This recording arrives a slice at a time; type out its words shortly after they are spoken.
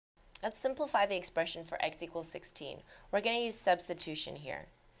Let's simplify the expression for x equals 16. We're going to use substitution here.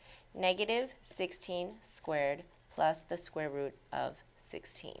 Negative 16 squared plus the square root of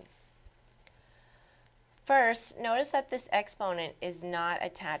 16. First, notice that this exponent is not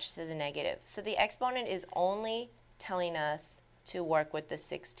attached to the negative. So the exponent is only telling us to work with the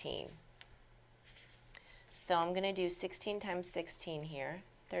 16. So I'm going to do 16 times 16 here.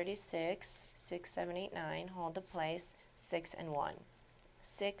 36, 6, 7, 8, 9, hold the place, 6 and 1.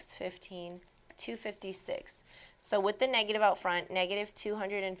 6, 15, 256. So with the negative out front, negative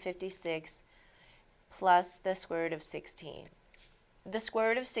 256 plus the square root of 16. The square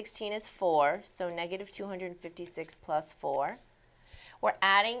root of 16 is 4, so negative 256 plus 4. We're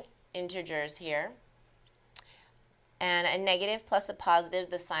adding integers here. And a negative plus a positive,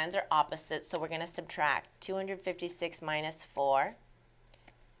 the signs are opposite, so we're going to subtract. 256 minus 4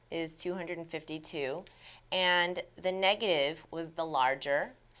 is 252. And the negative was the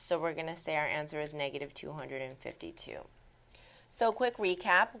larger, so we're going to say our answer is negative 252. So quick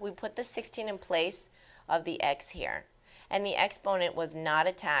recap, we put the 16 in place of the x here. And the exponent was not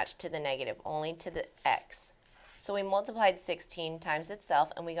attached to the negative, only to the x. So we multiplied 16 times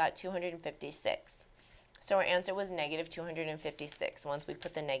itself and we got 256. So our answer was negative 256 once we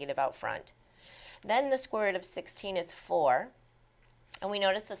put the negative out front. Then the square root of 16 is 4. And we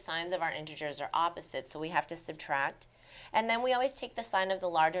notice the signs of our integers are opposite, so we have to subtract. And then we always take the sign of the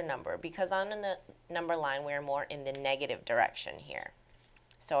larger number because on the number line we are more in the negative direction here.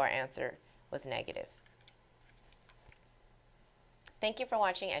 So our answer was negative. Thank you for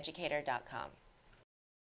watching Educator.com.